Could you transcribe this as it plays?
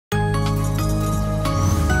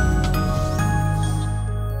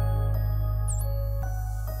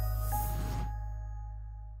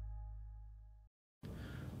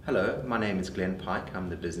Hello, my name is Glenn Pike. I'm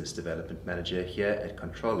the Business Development Manager here at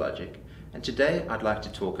Control Logic, and today I'd like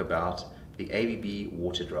to talk about the ABB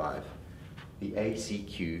water drive, the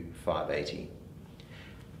ACQ580.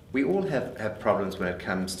 We all have problems when it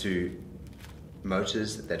comes to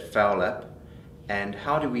motors that foul up, and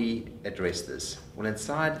how do we address this? Well,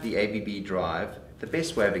 inside the ABB drive, the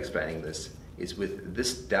best way of explaining this is with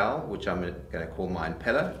this dowel, which I'm going to call my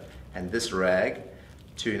impeller, and this rag,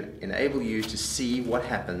 to enable you to see what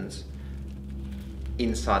happens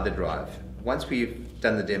inside the drive. Once we've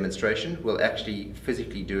done the demonstration, we'll actually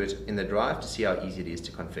physically do it in the drive to see how easy it is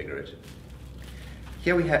to configure it.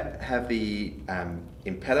 Here we have the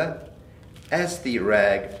impeller. As the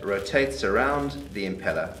rag rotates around the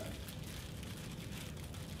impeller,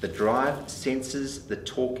 the drive senses the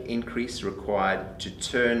torque increase required to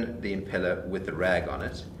turn the impeller with the rag on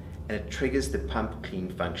it, and it triggers the pump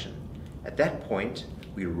clean function. At that point,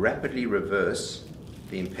 we rapidly reverse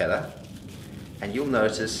the impeller, and you'll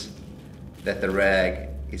notice that the rag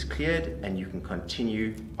is cleared and you can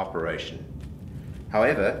continue operation.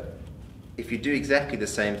 However, if you do exactly the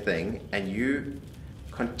same thing and you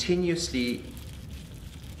continuously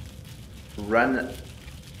run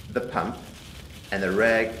the pump and the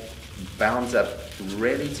rag bounds up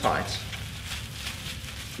really tight,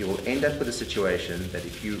 you will end up with a situation that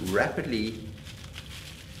if you rapidly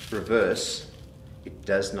reverse, it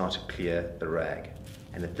does not clear the rag.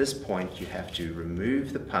 And at this point, you have to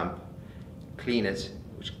remove the pump, clean it,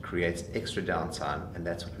 which creates extra downtime, and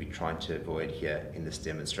that's what we're trying to avoid here in this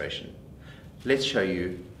demonstration. Let's show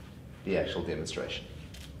you the actual demonstration.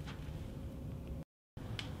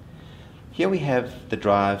 Here we have the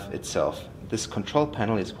drive itself. This control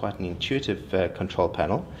panel is quite an intuitive control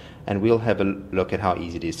panel, and we'll have a look at how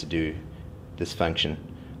easy it is to do this function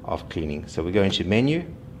of cleaning. So we go into menu,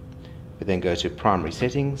 we then go to primary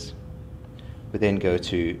settings, we then go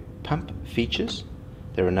to pump features.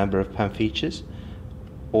 There are a number of pump features.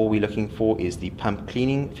 All we're looking for is the pump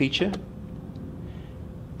cleaning feature,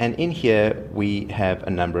 and in here we have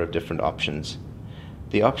a number of different options.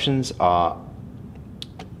 The options are,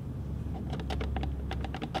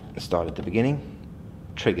 start at the beginning,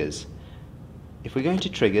 triggers. If we go into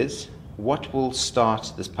triggers, what will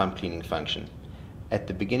start this pump cleaning function? At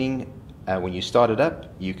the beginning, when you start it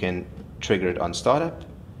up, you can trigger it on startup,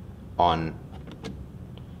 on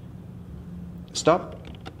stop.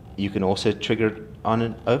 You can also trigger it on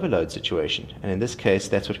an overload situation, and in this case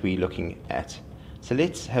that's what we're looking at. So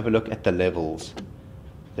let's have a look at the levels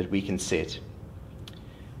that we can set.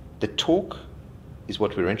 The torque is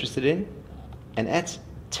what we're interested in, and at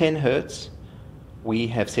 10 Hertz we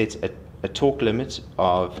have set a torque limit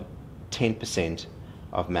of 10%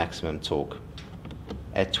 of maximum torque.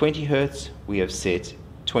 At 20 Hertz we have set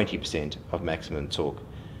 20% of maximum torque.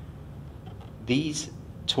 These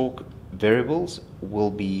torque variables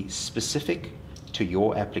will be specific to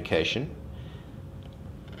your application.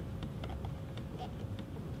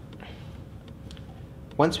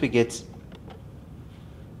 Once we get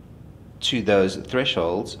to those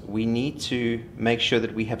thresholds, we need to make sure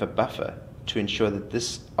that we have a buffer to ensure that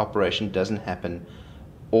this operation doesn't happen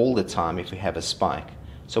all the time if we have a spike.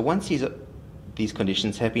 So once these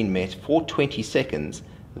conditions have been met for 20 seconds,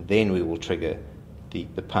 then we will trigger the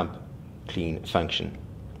pump clean function.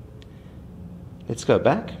 Let's go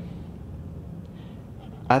back.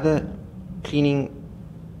 Other cleaning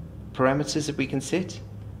parameters that we can set: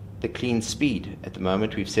 the clean speed. At the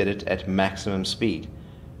moment we've set it at maximum speed,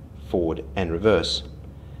 forward and reverse.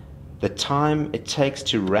 The time it takes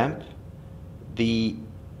to ramp the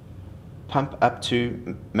pump up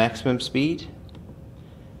to maximum speed,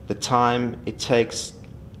 the time it takes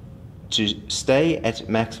to stay at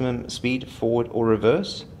maximum speed, forward or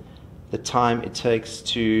reverse, the time it takes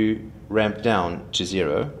to ramp down to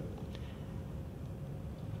 0,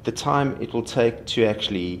 the time it will take to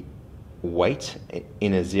actually wait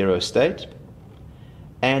in a 0 state,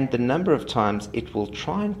 and the number of times it will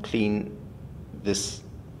try and clean this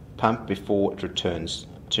pump before it returns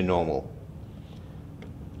to normal.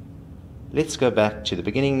 Let's go back to the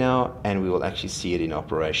beginning now, and we will actually see it in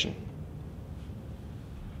operation.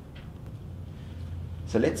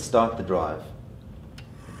 So let's start the drive.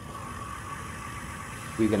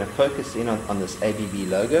 We're going to focus in on this ABB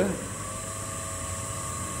logo,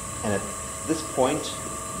 and at this point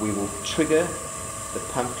we will trigger the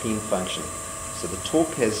pump clean function. So the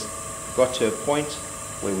torque has got to a point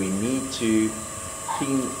where we need to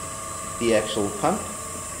clean the actual pump.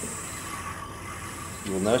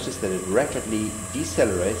 You will notice that it rapidly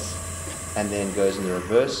decelerates and then goes in the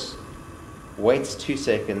reverse, waits 2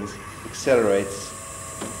 seconds, accelerates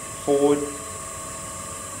forward,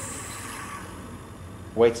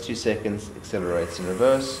 waits 2 seconds, accelerates in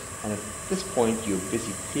reverse, and at this point you're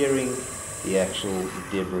busy clearing the actual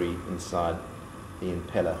debris inside the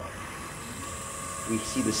impeller. We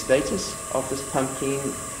see the status of this pump clean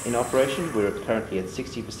in operation. We're currently at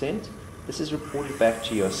 60%. This is reported back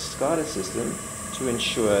to your SCADA system to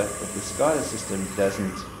ensure that the SCADA system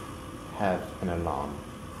doesn't have an alarm.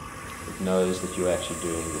 It knows that you're actually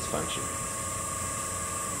doing this function.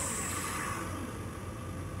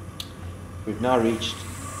 We've now reached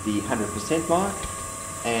the 100% mark,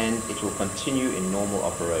 and it will continue in normal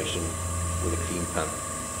operation with a clean pump.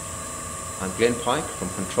 I'm Glenn Pike from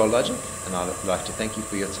Control Logic, and I'd like to thank you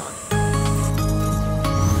for your time.